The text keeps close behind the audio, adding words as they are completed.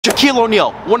Shaquille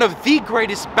O'Neal, one of the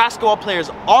greatest basketball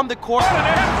players on the court. What an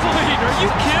athlete, are you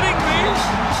kidding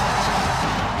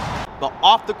me? But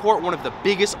off the court, one of the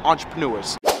biggest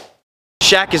entrepreneurs.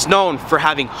 Shaq is known for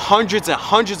having hundreds and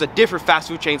hundreds of different fast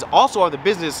food chains, also on the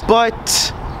business,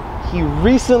 but he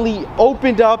recently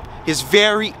opened up his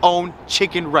very own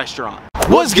chicken restaurant.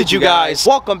 What's good, you guys?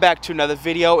 Welcome back to another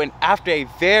video, and after a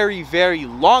very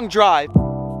long drive,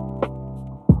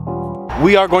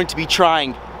 we are going to be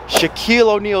trying Shaquille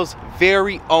O'Neal's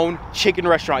very own chicken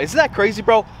restaurant. Isn't that crazy,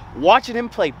 bro? Watching him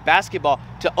play basketball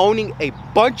to owning a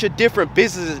bunch of different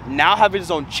businesses, now having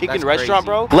his own chicken restaurant,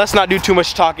 bro. Let's not do too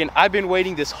much talking. I've been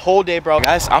waiting this whole day, bro.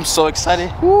 Guys, I'm so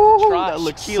excited. Woo, that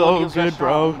looks so good,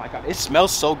 bro. Oh my God, it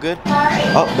smells so good.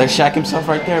 Oh, there's Shaq himself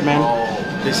right there, man.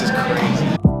 Oh, this is crazy.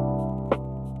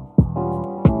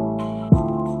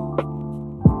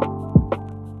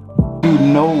 Dude,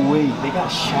 no way. They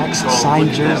got Shaq's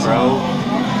signed jersey, bro.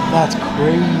 That's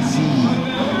crazy.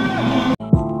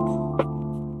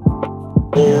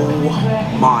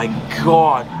 Oh my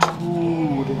God,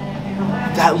 dude.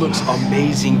 That looks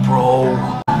amazing,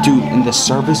 bro. Dude, and the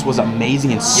service was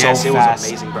amazing and so fast. Yes, it was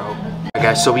amazing, bro. Alright,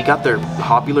 guys, so we got their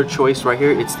popular choice right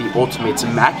here. It's the ultimate. It's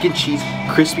mac and cheese,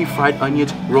 crispy fried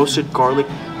onions, roasted garlic,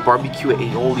 barbecue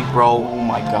aioli, bro. Oh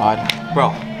my God. Bro,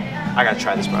 I gotta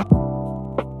try this, bro.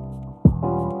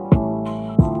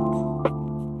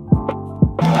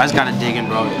 I just gotta dig in,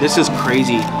 bro. This is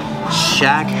crazy.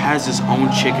 Shaq has his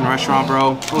own chicken restaurant,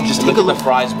 bro. Bro, just take a look at the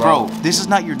fries, bro. This is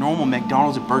not your normal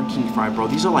McDonald's or Burger King fry, bro.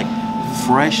 These are like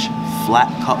fresh,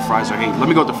 flat cut fries right here. Let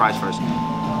me go with the fries first.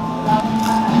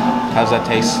 How's that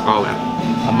taste? Oh,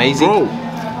 man. Amazing. Bro,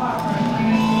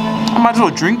 I might as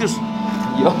well drink this.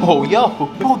 Yo.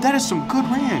 Bro, that is some good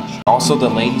ranch. Also, the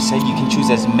lady said you can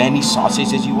choose as many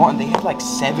sauces as you want. They have like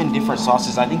 7 different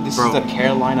sauces. I think this is the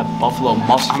Carolina Buffalo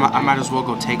Mustard. I might as well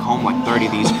go take home like 30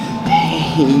 of these.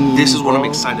 Dang, this is what I'm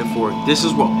excited for. This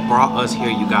is what brought us here,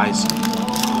 you guys.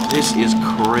 This is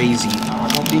crazy.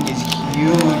 That thing is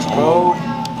huge, bro.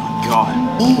 Oh my God.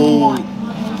 Holy.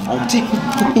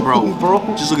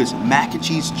 Bro, just look at this mac and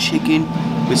cheese chicken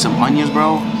with some onions,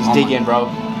 bro. Just dig in, bro.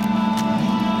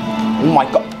 Oh my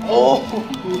God. Oh.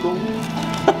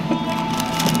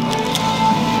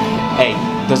 Hey,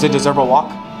 does it deserve a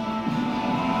walk?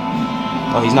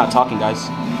 Oh, he's not talking, guys.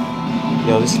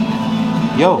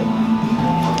 Yo.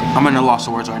 I'm in a loss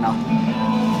of words right now.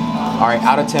 All right,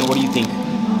 out of 10, what do you think?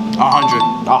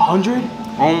 100. 100?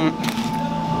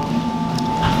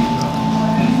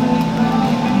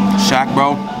 Shaq,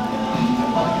 bro,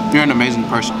 you're an amazing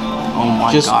person. Oh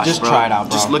my gosh, just bro. try it out,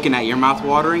 bro. Just looking at your mouth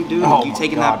watering, dude. Oh You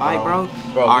taking God, that bite, bro?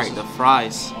 All right, the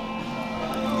fries.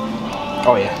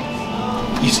 Oh yeah.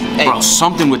 Bro,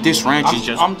 something with this ranch is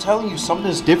just. I'm telling you, something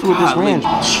is different with this ranch.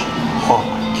 Oh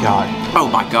my God. Oh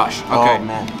my gosh. Okay. Oh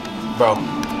man, bro.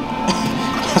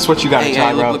 That's what you gotta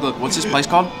try, bro. Look. What's this place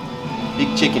called?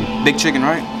 Big Chicken. Big Chicken,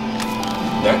 right?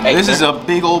 This is a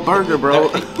big old burger, bro.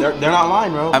 They're not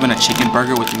lying, bro. Having a chicken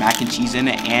burger with mac and cheese in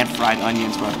it and fried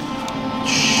onions, bro.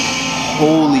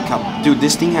 Holy cow. Dude,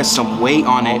 this thing has some weight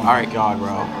on it. Oh my God,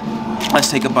 bro. Let's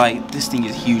take a bite. This thing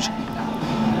is huge.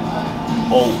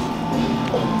 Oh.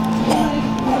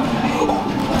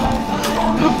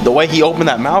 The way he opened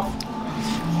that mouth.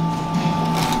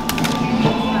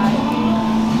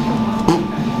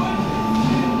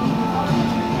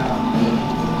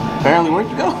 Apparently, where'd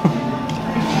you go?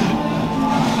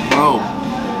 Bro,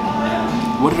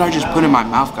 what did I just put in my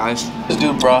mouth, guys? This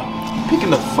dude, bro, picking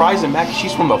the fries and mac and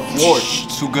cheese from the floor.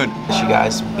 It's too good. You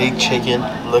guys, Big Chicken.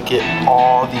 Look at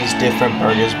all these different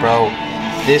burgers, bro.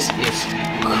 This is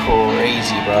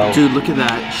crazy, bro. Dude, look at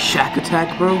that Shaq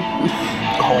attack, bro.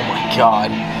 Oh my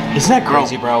God. Isn't that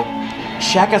crazy, bro?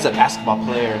 Shaq, as a basketball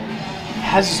player,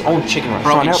 has his own chicken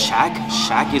restaurant. Bro, and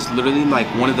Shaq is literally like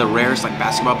one of the rarest like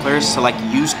basketball players to like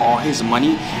use all his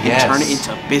money and turn it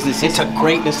into business. Into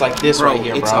greatness like this, bro, right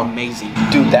here, bro. It's amazing.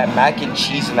 Dude, that mac and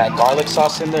cheese and that garlic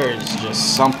sauce in there is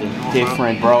just something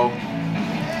different, bro.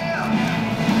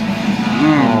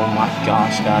 Oh my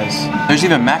gosh, guys. There's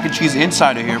even mac and cheese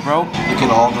inside of here, bro. Look at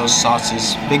all those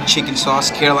sauces. Big chicken sauce,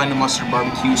 Carolina mustard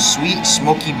barbecue, sweet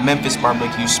smoky Memphis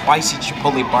barbecue, spicy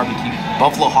chipotle barbecue,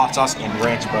 buffalo hot sauce, and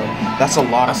ranch, bro. That's a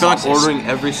lot of sauces. I feel like ordering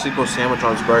every single sandwich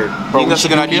on this burger. Bro, that's a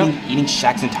good idea? Eating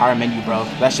Shaq's entire menu, bro.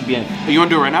 That should be it. You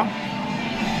want to do it right now?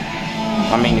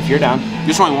 I mean, if you're down.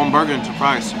 Just only one burger and some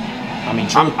fries. I mean,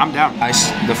 true. I'm down.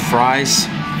 Guys, the fries,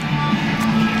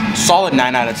 solid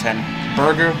 9 out of 10.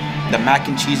 Burger, the mac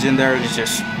and cheese in there is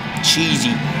just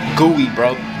cheesy, gooey,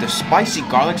 bro. The spicy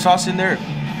garlic sauce in there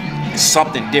is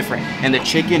something different. And the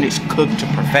chicken is cooked to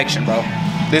perfection, bro.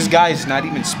 This guy is not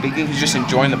even speaking, he's just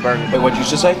enjoying the burger. Wait, what'd you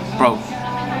just say? Bro,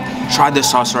 Try this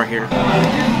sauce right here.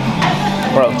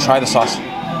 Bro, try the sauce.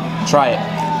 Try it.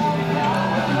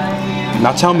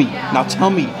 Now tell me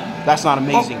that's not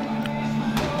amazing.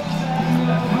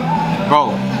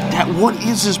 Bro, what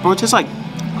is this, bro? It tastes like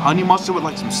honey mustard with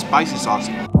like some spicy sauce.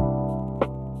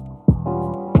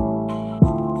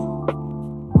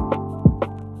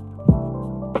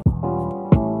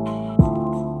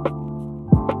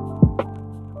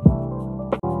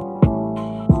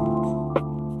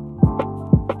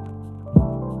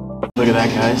 Look at that,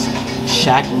 guys.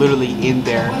 Shaq literally in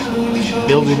there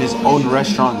building his own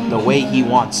restaurant the way he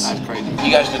wants. That's crazy.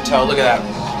 You guys can tell, look at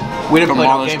that. We didn't play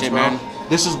no games, man.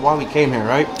 This is why we came here,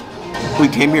 right? We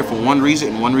came here for one reason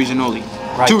and one reason only.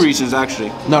 Right. Two reasons,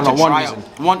 actually. No, one reason.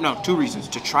 Two reasons.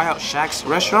 To try out Shaq's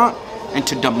restaurant and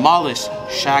to demolish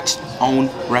Shaq's own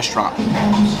restaurant.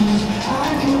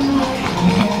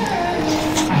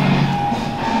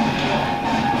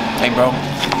 Hey, bro.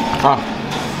 Huh?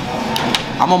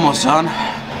 I'm almost done.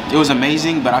 It was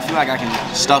amazing, but I feel like I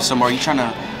can stuff some more. You trying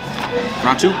to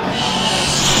round two?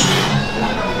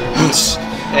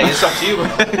 Hey, it's up to you.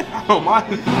 I don't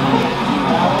mind.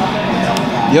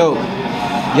 Yo,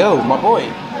 my boy.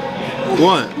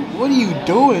 What? What are you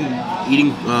doing?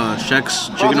 Eating Shaq's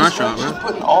chicken restaurant, bro. Just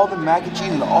putting all the mac and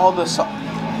cheese and all the sauce.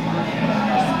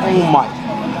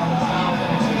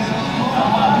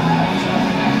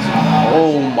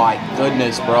 Oh my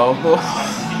goodness, bro.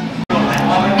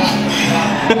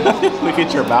 Look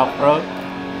at your mouth, bro.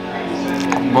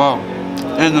 Bro,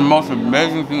 it's the most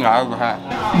amazing thing I ever had.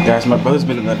 Guys, my brother's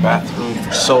been in the bathroom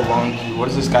for so long. What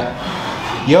is this guy?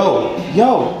 Yo,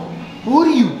 what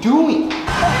are you doing?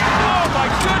 Oh my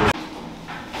goodness.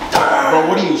 Bro,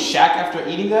 what are you, Shaq after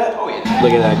eating that? Oh yeah.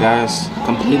 Look at that, guys.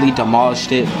 Completely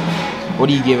demolished it. What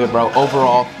do you give it, bro?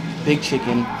 Overall, big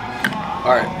chicken.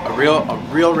 All right, a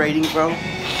real rating, bro.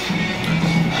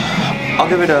 I'll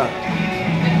give it a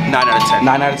 9 out of 10.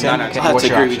 9 out of 10? 9 out of 10. I have to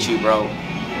agree with you, bro.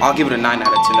 I'll give it a 9 out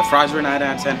of 10. The fries were a 9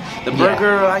 out of 10. The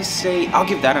burger, I'll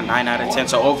give that a 9 out of 10.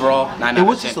 So overall, 9 out of 10. It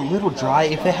was just a little dry.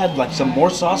 If it had like some more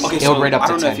sauce, it would rate up to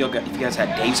 10. I don't know if you guys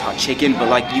had Dave's hot chicken, but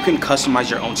like you can customize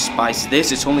your own spice.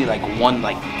 It's only like one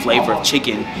like flavor of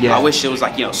chicken. Yeah. I wish it was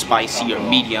like, you know, spicy or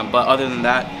medium, but other than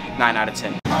that, 9 out of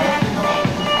 10.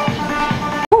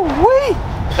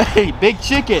 Hey, big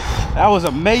chicken. That was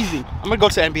amazing. I'm gonna go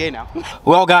to the NBA now.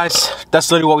 Well, guys,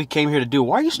 that's literally what we came here to do.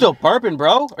 Why are you still burping,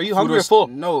 bro? Are you hungry or full?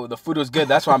 No, the food was good.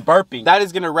 That's why I'm burping. That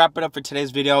is gonna wrap it up for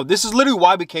today's video. This is literally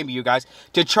why we came to you guys,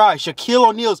 to try Shaquille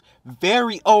O'Neal's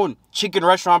very own chicken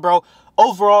restaurant, bro.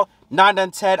 Overall, 9 out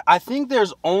of 10. I think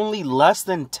there's only less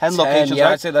than 10 locations, yeah,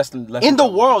 right? I'd say less than in the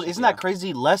world. Isn't that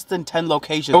crazy? Less than 10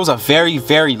 locations. It was a very,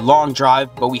 very long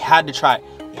drive, but we had to try it.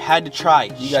 Had to try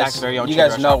Shaq's very own. You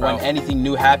guys know when anything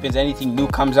new happens, anything new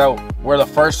comes out, we're the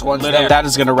first ones there. That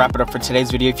is gonna wrap it up for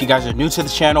today's video. If you guys are new to the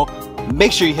channel,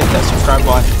 make sure you hit that subscribe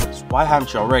button. Why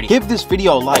haven't you already? Give this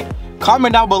video a like.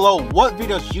 Comment down below what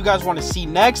videos you guys want to see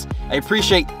next. I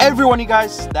appreciate everyone you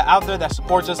guys that out there that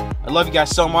supports us. I love you guys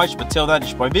so much. But till then,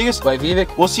 it's your boy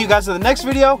Vikas. We'll see you guys in the next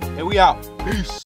video, and we out. Peace.